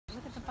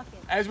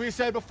as we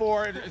said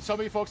before, and some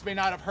of you folks may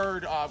not have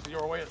heard, you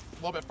were way, a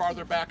little bit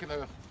farther back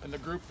in the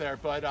group there,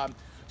 but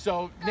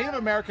so Native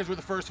Americans were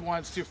the first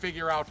ones to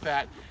figure out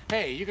that,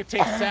 hey, you could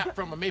take sap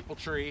from a maple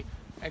tree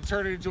and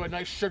turn it into a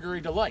nice sugary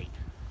delight.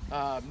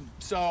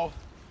 So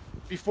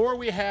before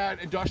we had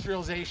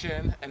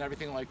industrialization and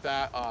everything like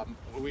that,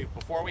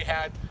 before we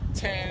had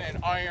tin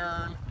and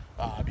iron,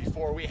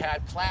 before we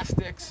had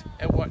plastics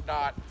and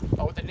whatnot,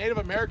 what the Native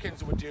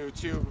Americans would do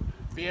to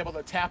be able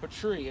to tap a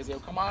tree is they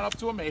would come on up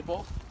to a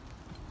maple.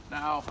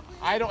 Now,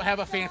 I don't have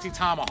a fancy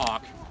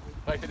tomahawk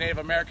like the Native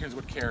Americans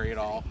would carry it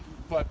all,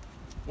 but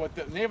what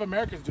the Native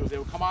Americans do is they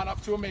would come on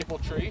up to a maple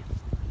tree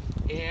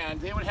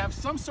and they would have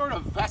some sort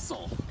of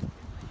vessel.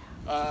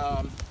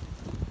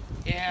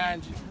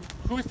 And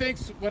who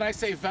thinks when I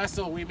say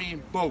vessel, we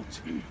mean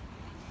boat?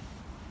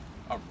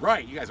 All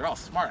right, you guys are all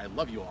smart. I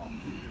love you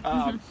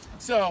all.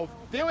 So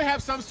they would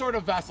have some sort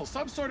of vessel,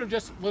 some sort of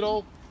just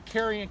little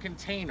carrying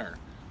container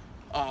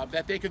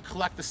that they could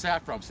collect the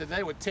sap from. So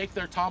they would take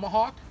their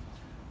tomahawk,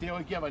 they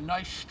would give a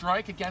nice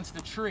strike against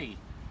the tree,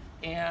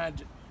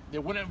 and they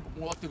wouldn't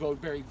look to go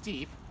very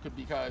deep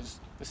because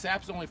the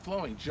sap's only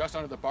flowing just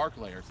under the bark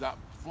layer. It's not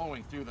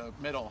flowing through the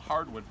middle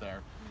hardwood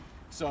there.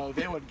 So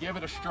they would give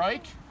it a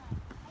strike,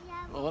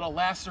 a little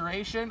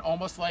laceration,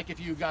 almost like if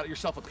you got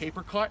yourself a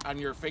paper cut on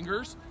your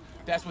fingers.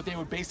 That's what they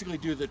would basically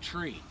do to the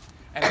tree.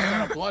 And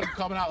instead of blood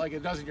coming out like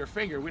it does in your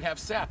finger, we'd have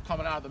sap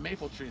coming out of the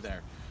maple tree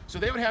there. So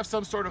they would have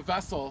some sort of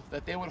vessel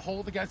that they would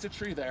hold against a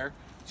tree there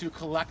to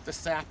collect the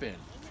sap in.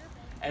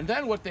 And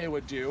then what they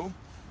would do,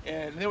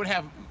 and they would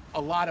have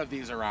a lot of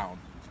these around,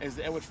 is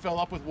it would fill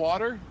up with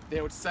water, they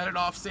would set it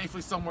off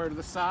safely somewhere to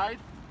the side.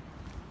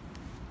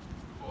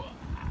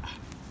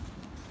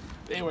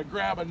 They would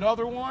grab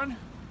another one,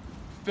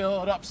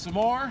 fill it up some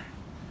more,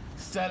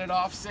 set it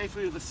off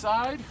safely to the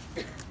side,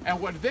 and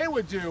what they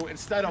would do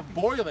instead of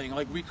boiling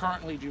like we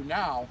currently do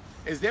now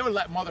is they would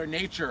let Mother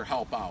Nature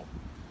help out.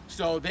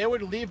 So they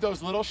would leave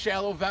those little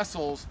shallow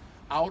vessels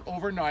out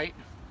overnight,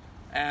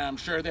 and I'm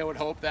sure they would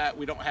hope that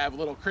we don't have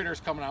little critters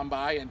coming on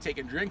by and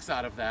taking drinks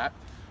out of that.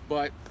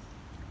 But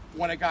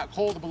when it got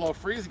cold below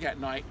freezing at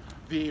night,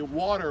 the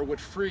water would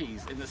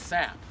freeze in the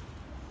sap,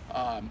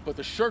 but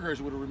the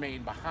sugars would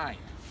remain behind.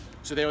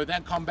 So they would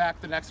then come back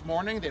the next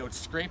morning, they would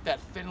scrape that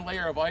thin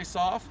layer of ice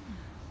off,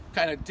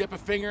 kind of dip a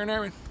finger in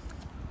there, and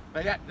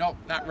not yet, nope,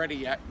 not ready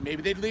yet.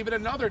 Maybe they'd leave it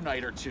another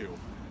night or two.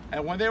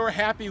 And when they were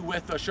happy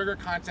with the sugar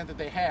content that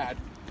they had,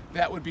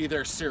 that would be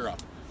their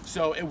syrup.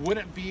 So it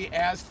wouldn't be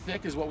as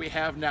thick as what we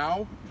have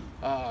now,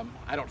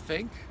 I don't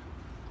think.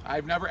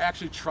 I've never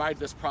actually tried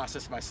this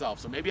process myself,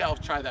 so maybe I'll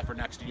try that for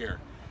next year,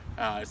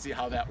 see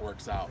how that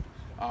works out.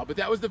 But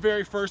that was the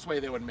very first way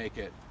they would make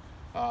it.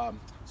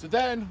 So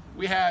then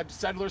we had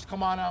settlers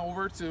come on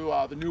over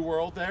to the New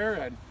World there,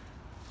 and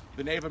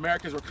the Native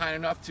Americans were kind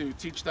enough to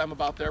teach them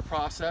about their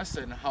process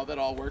and how that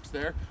all works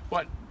there.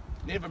 But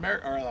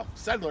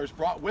settlers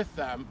brought with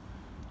them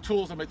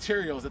tools and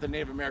materials that the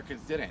Native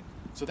Americans didn't.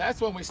 So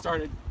that's when we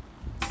started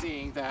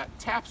seeing that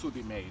taps would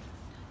be made.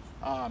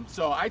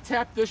 So I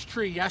tapped this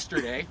tree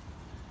yesterday,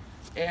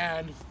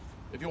 and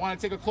if you want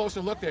to take a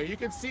closer look there, you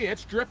can see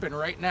it's dripping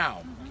right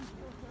now.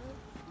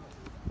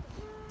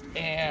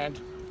 And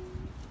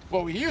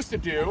what we used to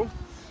do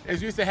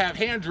is we used to have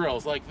hand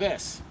drills like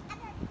this.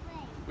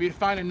 We'd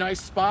find a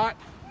nice spot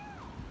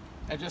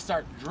and just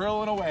start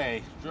drilling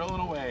away, drilling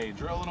away,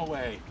 drilling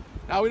away.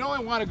 Now we'd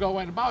only want to go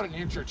in about an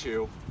inch or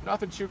two,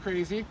 nothing too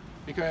crazy,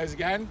 because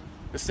again,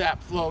 the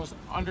sap flows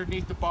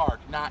underneath the bark,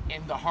 not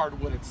in the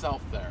hardwood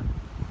itself there.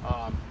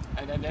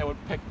 And then they would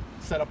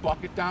set a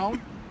bucket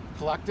down,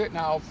 collect it.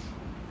 Now,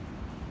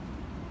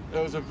 it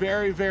was a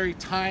very, very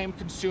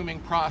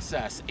time-consuming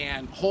process,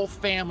 and whole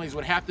families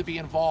would have to be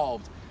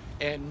involved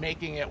in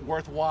making it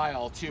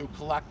worthwhile to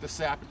collect the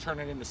sap and turn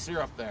it into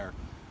syrup there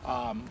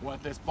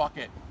with this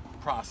bucket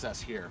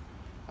process here.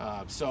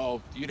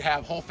 So you'd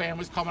have whole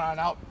families coming on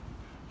out,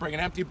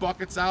 bringing empty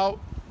buckets out,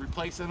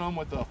 replacing them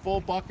with the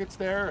full buckets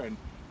there, and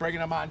bringing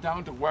them on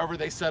down to wherever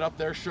they set up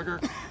their sugar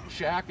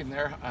shack and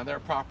on their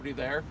property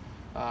there.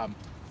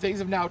 Things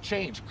have now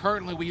changed.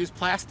 Currently we use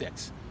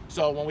plastics.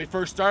 So when we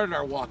first started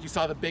our walk, you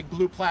saw the big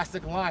blue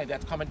plastic line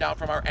that's coming down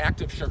from our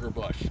active sugar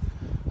bush.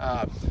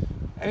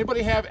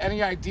 Anybody have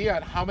any idea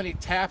on how many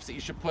taps that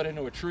you should put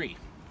into a tree?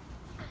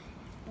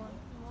 One.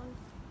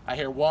 I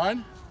hear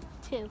one.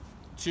 Two.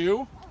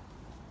 Two.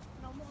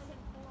 No more than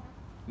 4.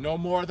 No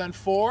more than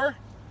 4.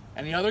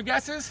 Any other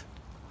guesses?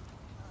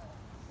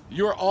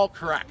 You're all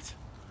correct.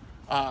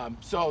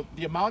 So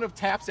the amount of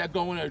taps that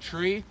go in a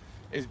tree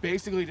is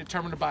basically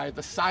determined by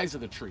the size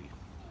of the tree.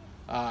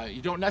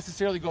 You don't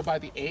necessarily go by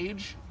the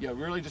age, you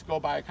really just go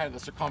by kind of the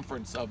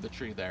circumference of the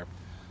tree there.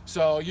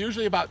 So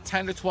usually about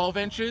 10 to 12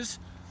 inches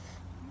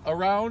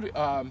around,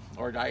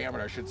 or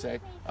diameter I should say,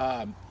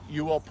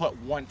 you will put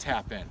 1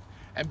 tap in.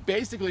 And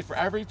basically for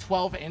every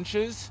 12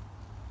 inches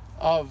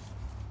of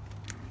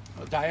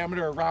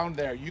diameter around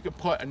there, you can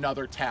put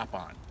another tap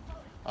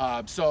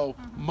on. So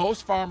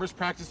most farmers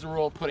practice the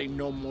rule of putting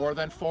no more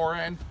than 4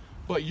 in,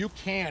 but you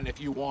can if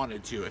you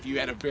wanted to, if you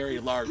had a very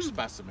large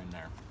specimen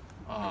there.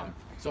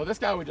 So this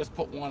guy would just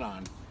put one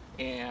on,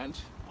 and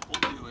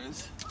what we'll do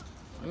is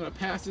I'm going to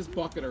pass this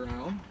bucket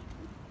around.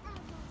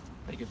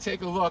 You can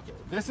take a look.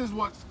 This is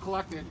what's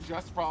collected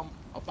just from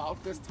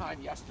about this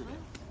time yesterday.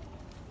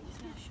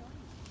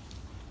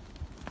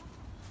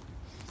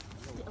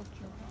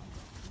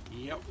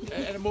 Yep,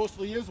 and it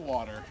mostly is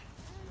water.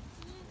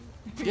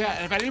 Yeah,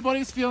 and if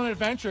anybody's feeling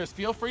adventurous,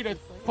 feel free to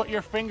put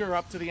your finger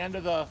up to the end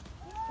of the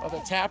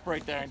tap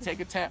right there and take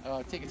a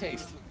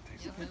taste.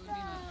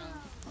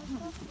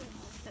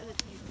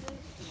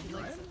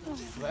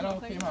 So that all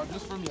came out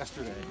just from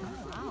yesterday.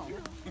 Wow.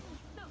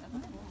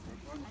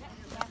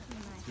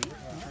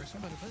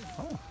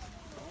 Oh.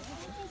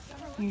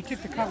 You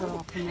took the cover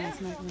off from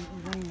last night when it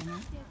was raining,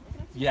 right?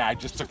 Yeah, I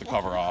just took the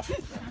cover off.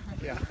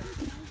 Yeah.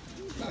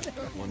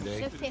 One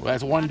day. Well,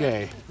 that's one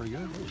day. Pretty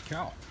good. Holy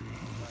cow.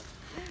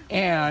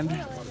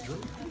 And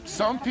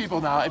some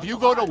people now, if you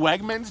go to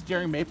Wegmans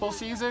during maple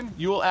season,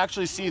 you will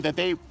actually see that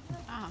they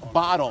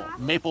bottle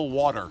maple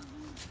water,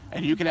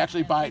 and you can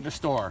actually buy it in the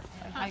store.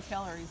 High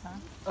calories, huh?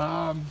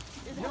 I'm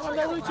not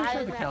really too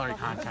sure the calorie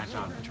content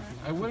on it.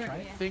 I wouldn't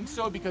think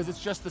so because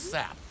it's just the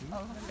sap.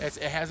 It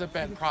hasn't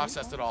been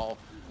processed at all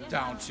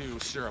down to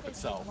syrup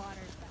itself.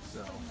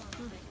 So.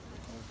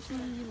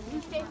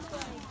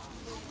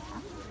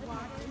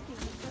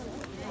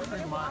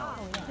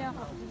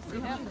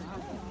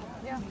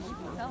 Yeah.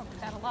 Well,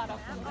 had a lot of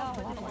them. A lot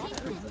of water.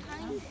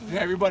 Did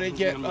everybody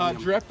get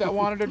drip that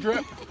wanted to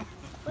drip?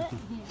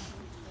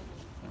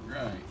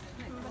 Right.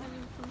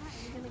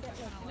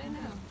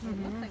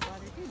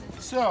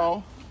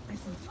 So,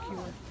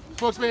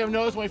 folks may have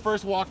noticed when we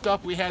first walked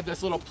up, we had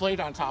this little plate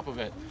on top of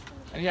it.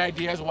 Any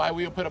ideas why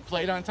we would put a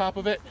plate on top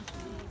of it?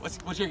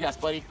 What's your guess,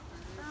 buddy?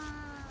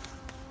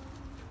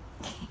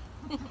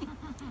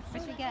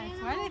 What's your guess?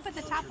 Why do they put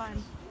the top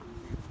on?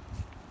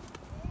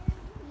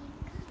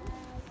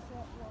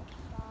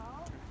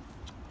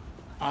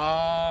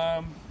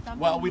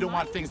 Well, we don't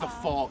want things to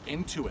fall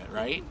into it,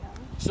 right?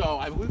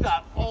 So we've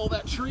got all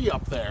that tree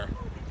up there.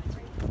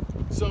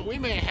 So we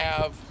may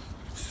have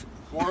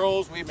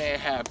squirrels, we may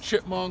have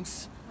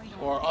chipmunks,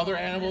 or other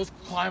animals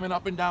climbing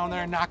up and down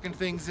there, knocking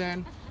things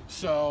in.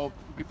 So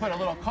we put a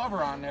little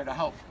cover on there to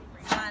help.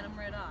 Slide them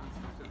right off.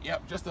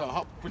 Yep, just to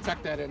help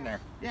protect that in there.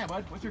 Yeah,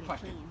 bud, what's your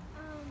question?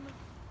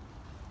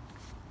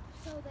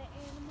 So the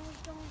animals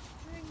don't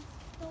drink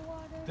the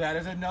water? That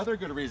is another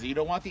good reason. You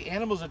don't want the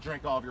animals to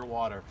drink all of your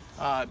water.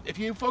 If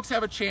you folks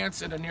have a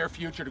chance in the near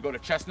future to go to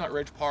Chestnut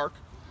Ridge Park,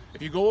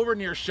 if you go over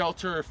near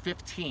Shelter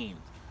 15,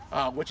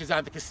 which is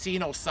on the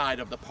casino side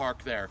of the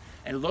park there,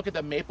 and look at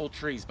the maple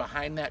trees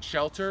behind that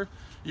shelter,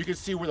 you can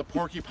see where the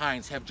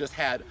porcupines have just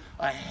had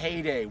a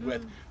heyday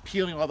with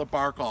peeling all the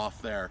bark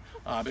off there.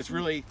 It's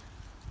really,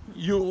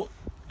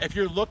 if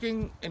you're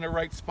looking in the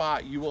right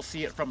spot, you will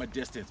see it from a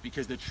distance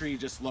because the tree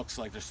just looks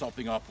like there's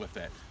something up with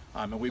it.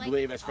 And we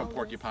believe it's from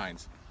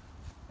porcupines.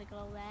 Like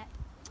all that?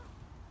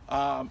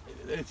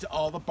 It's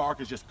all the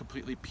bark is just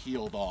completely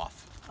peeled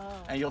off. Oh.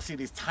 And you'll see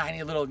these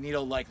tiny little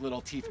needle-like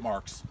little teeth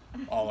marks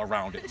all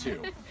around it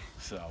too.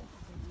 So.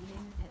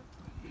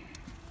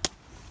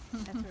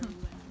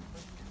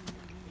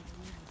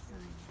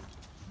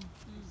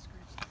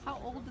 How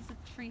old does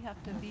a tree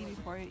have to be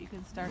before you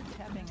can start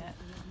tapping it?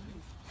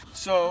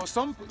 So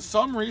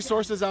some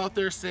resources out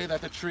there say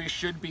that the tree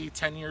should be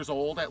 10 years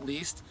old at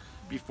least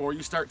before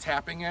you start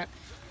tapping it.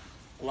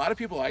 A lot of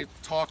people I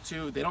talk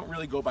to, they don't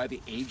really go by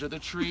the age of the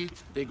tree.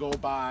 They go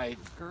by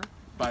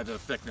the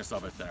thickness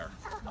of it there.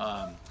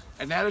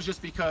 And that is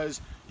just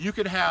because you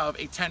could have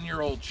a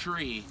 10-year-old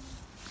tree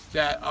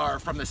that are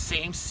from the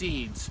same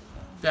seeds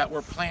that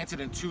were planted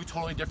in two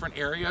totally different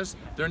areas.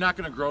 They're not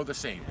going to grow the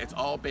same. It's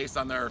all based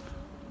on their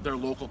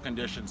local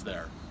conditions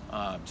there.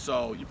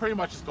 So you pretty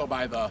much just go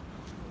by the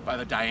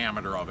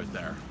diameter of it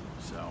there.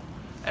 So,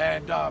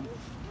 and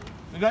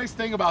the nice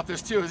thing about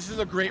this too is this is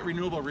a great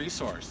renewable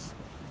resource.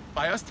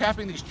 By us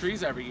tapping these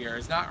trees every year,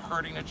 it's not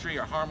hurting the tree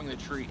or harming the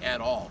tree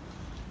at all.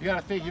 You got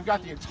to think, you've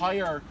got the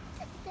entire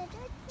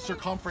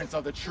circumference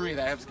of the tree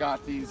that has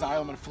got the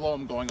xylem and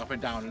phloem going up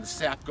and down and the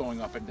sap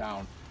going up and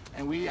down.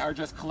 And we are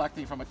just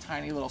collecting from a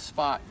tiny little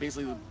spot,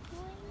 basically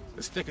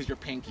as thick as your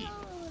pinky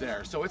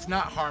there. So it's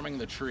not harming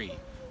the tree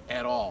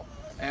at all.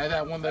 And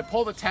then when they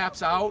pull the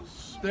taps out,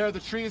 there the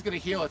tree is going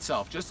to heal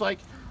itself, just like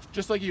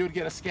you would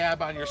get a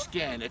scab on your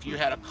skin if you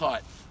had a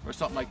cut or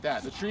something like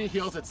that. The tree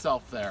heals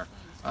itself there.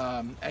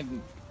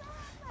 And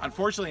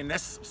unfortunately in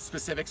this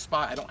specific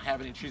spot, I don't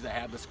have any trees that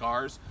have the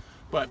scars.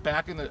 But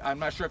back in I'm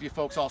not sure if you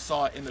folks all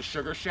saw it in the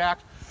Sugar Shack,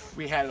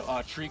 we had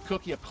a tree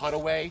cookie, a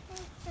cutaway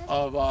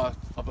of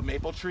a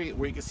maple tree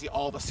where you can see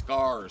all the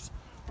scars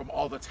from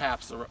all the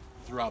taps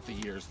throughout the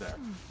years there.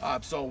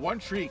 So one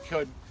tree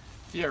could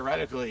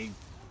theoretically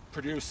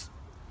produce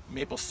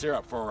maple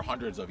syrup for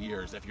hundreds of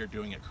years if you're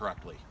doing it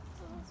correctly.